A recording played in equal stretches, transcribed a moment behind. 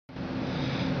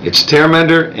It's Tear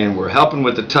Mender, and we're helping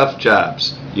with the tough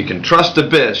jobs. You can trust the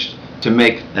Bish to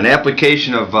make an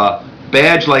application of a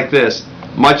badge like this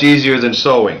much easier than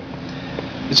sewing.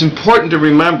 It's important to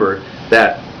remember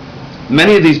that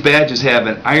many of these badges have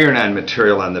an iron-on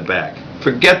material on the back.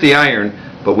 Forget the iron,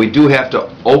 but we do have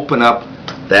to open up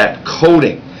that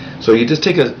coating. So you just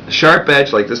take a sharp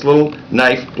edge like this little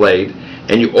knife blade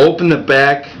and you open the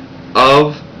back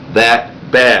of that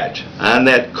badge on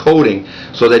that coating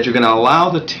so that you're going to allow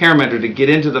the tear mender to get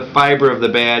into the fiber of the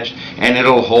badge, and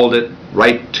it'll hold it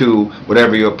right to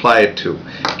whatever you apply it to.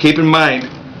 Keep in mind,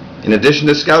 in addition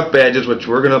to scout badges, which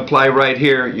we're going to apply right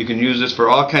here, you can use this for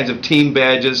all kinds of team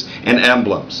badges and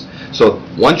emblems. So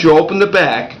once you open the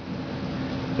back,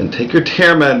 then take your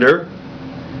tear mender,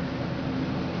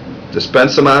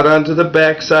 dispense them out onto the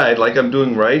back side like I'm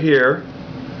doing right here,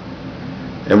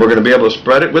 and we're going to be able to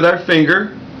spread it with our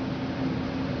finger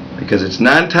because it's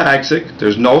non-toxic.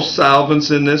 There's no solvents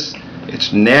in this.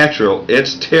 It's natural.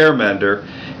 It's tear mender,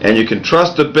 and you can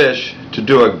trust the Bish to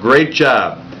do a great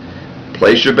job.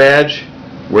 Place your badge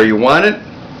where you want it.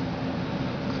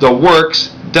 The work's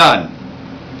done.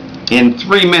 In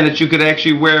 3 minutes you could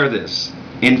actually wear this.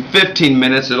 In 15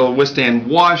 minutes it'll withstand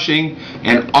washing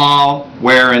and all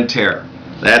wear and tear.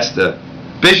 That's the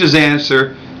Bish's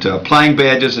answer to applying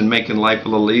badges and making life a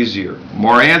little easier.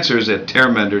 More answers at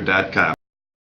tearmender.com.